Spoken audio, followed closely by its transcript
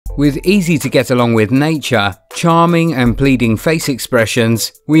With easy to get along with nature, charming and pleading face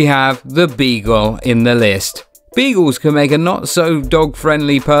expressions, we have the Beagle in the list. Beagles can make a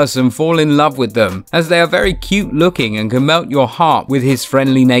not-so-dog-friendly person fall in love with them, as they are very cute looking and can melt your heart with his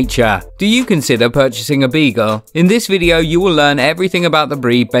friendly nature. Do you consider purchasing a Beagle? In this video you will learn everything about the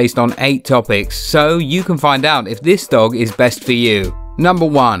breed based on 8 topics, so you can find out if this dog is best for you. Number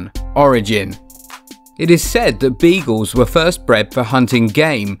 1. Origin. It is said that Beagles were first bred for hunting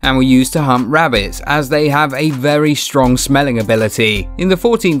game and were used to hunt rabbits, as they have a very strong smelling ability. In the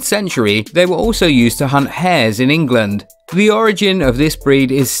 14th century, they were also used to hunt hares in England. The origin of this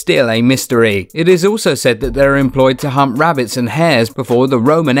breed is still a mystery. It is also said that they were employed to hunt rabbits and hares before the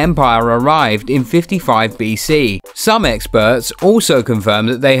Roman Empire arrived in 55 BC. Some experts also confirm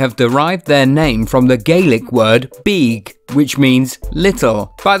that they have derived their name from the Gaelic word beag, which means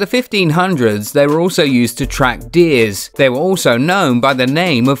little. By the 1500s, they were also used to track deers. They were also known by the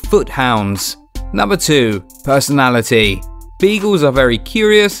name of foothounds. Number 2. Personality. Beagles are very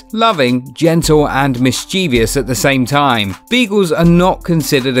curious, loving, gentle and mischievous at the same time. Beagles are not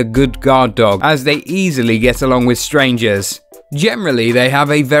considered a good guard dog, as they easily get along with strangers. Generally, they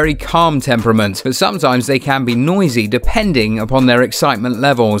have a very calm temperament, but sometimes they can be noisy depending upon their excitement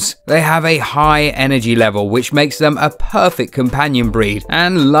levels. They have a high energy level, which makes them a perfect companion breed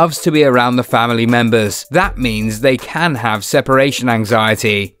and loves to be around the family members. That means they can have separation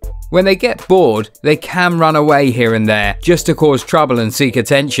anxiety. When they get bored, they can run away here and there, just to cause trouble and seek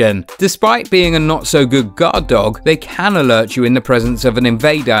attention. Despite being a not-so-good guard dog, they can alert you in the presence of an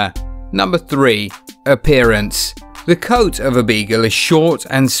invader. Number 3. Appearance. The coat of a Beagle is short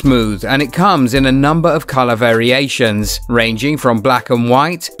and smooth, and it comes in a number of color variations, ranging from black and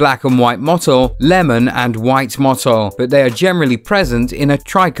white mottle, lemon and white mottle, but they are generally present in a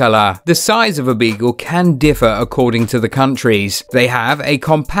tricolor. The size of a Beagle can differ according to the countries. They have a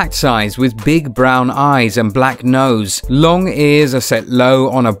compact size with big brown eyes and black nose. Long ears are set low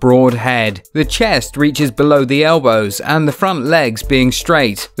on a broad head. The chest reaches below the elbows, and the front legs being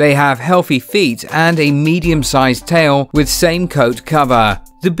straight. They have healthy feet and a medium-sized tail with same coat cover.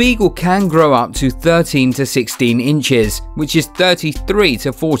 The Beagle can grow up to 13 to 16 inches, which is 33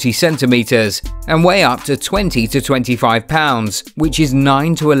 to 40 centimeters, and weigh up to 20 to 25 pounds, which is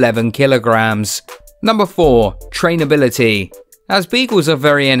 9 to 11 kilograms. Number 4. Trainability. As Beagles are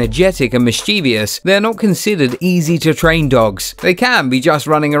very energetic and mischievous, they are not considered easy to train dogs. They can be just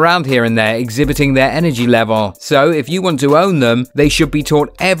running around here and there exhibiting their energy level, so if you want to own them, they should be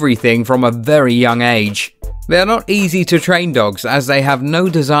taught everything from a very young age. They are not easy to train dogs, as they have no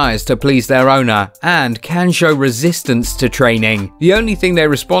desires to please their owner and can show resistance to training. The only thing they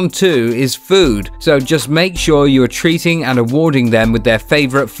respond to is food, so just make sure you are treating and awarding them with their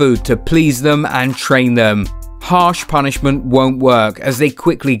favorite food to please them and train them. Harsh punishment won't work, as they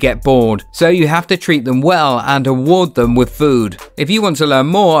quickly get bored, so you have to treat them well and award them with food. If you want to learn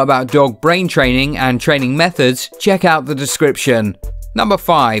more about dog brain training and training methods, check out the description. Number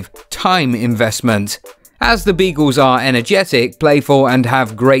 5. Time investment. As the Beagles are energetic, playful and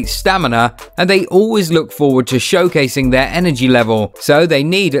have great stamina, and they always look forward to showcasing their energy level, so they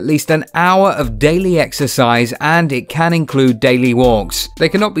need at least an hour of daily exercise, and it can include daily walks. They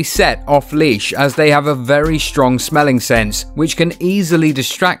cannot be set off leash, as they have a very strong smelling sense, which can easily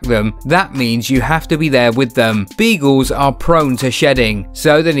distract them. That means you have to be there with them. Beagles are prone to shedding,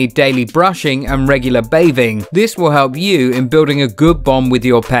 so they need daily brushing and regular bathing. This will help you in building a good bond with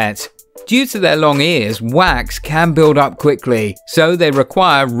your pet. Due to their long ears, wax can build up quickly, so they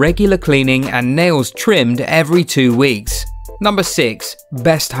require regular cleaning and nails trimmed every 2 weeks. Number 6.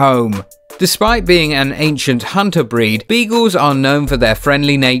 Best home. Despite being an ancient hunter breed, Beagles are known for their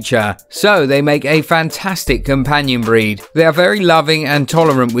friendly nature, so they make a fantastic companion breed. They are very loving and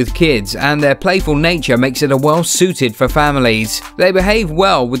tolerant with kids, and their playful nature makes it well suited for families. They behave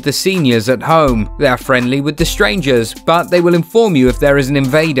well with the seniors at home. They are friendly with the strangers, but they will inform you if there is an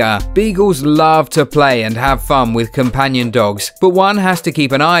invader. Beagles love to play and have fun with companion dogs, but one has to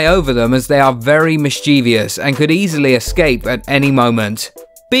keep an eye over them, as they are very mischievous and could easily escape at any moment.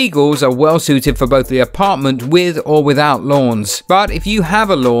 Beagles are well suited for both the apartment with or without lawns, but if you have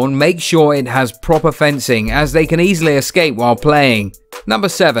a lawn, make sure it has proper fencing, as they can easily escape while playing. Number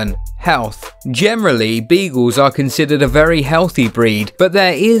 7. Health. Generally, Beagles are considered a very healthy breed, but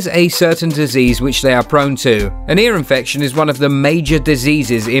there is a certain disease which they are prone to. An ear infection is one of the major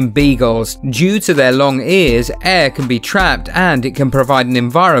diseases in Beagles. Due to their long ears, air can be trapped and it can provide an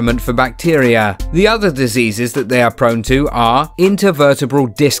environment for bacteria. The other diseases that they are prone to are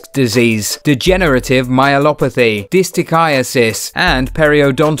intervertebral disc disease, degenerative myelopathy, distichiasis, and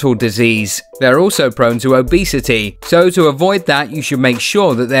periodontal disease. They're also prone to obesity, so to avoid that you should make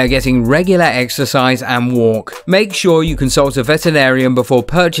sure that they're getting regular exercise and walk. Make sure you consult a veterinarian before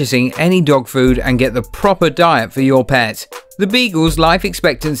purchasing any dog food and get the proper diet for your pet. The Beagle's life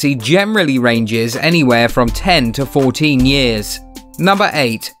expectancy generally ranges anywhere from 10 to 14 years. Number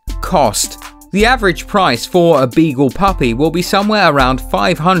 8. Cost. The average price for a Beagle puppy will be somewhere around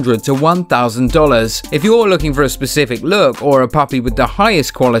 $500 to $1,000. If you're looking for a specific look or a puppy with the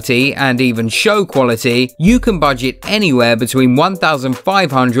highest quality and even show quality, you can budget anywhere between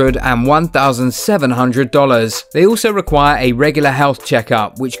 $1,500 and $1,700. They also require a regular health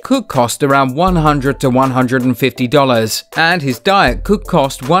checkup, which could cost around $100 to $150, and his diet could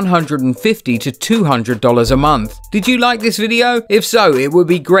cost $150 to $200 a month. Did you like this video? If so, it would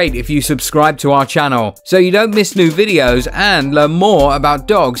be great if you subscribe to our channel so you don't miss new videos and learn more about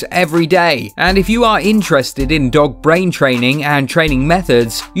dogs every day. And if you are interested in dog brain training and training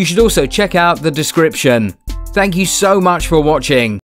methods, you should also check out the description. Thank you so much for watching.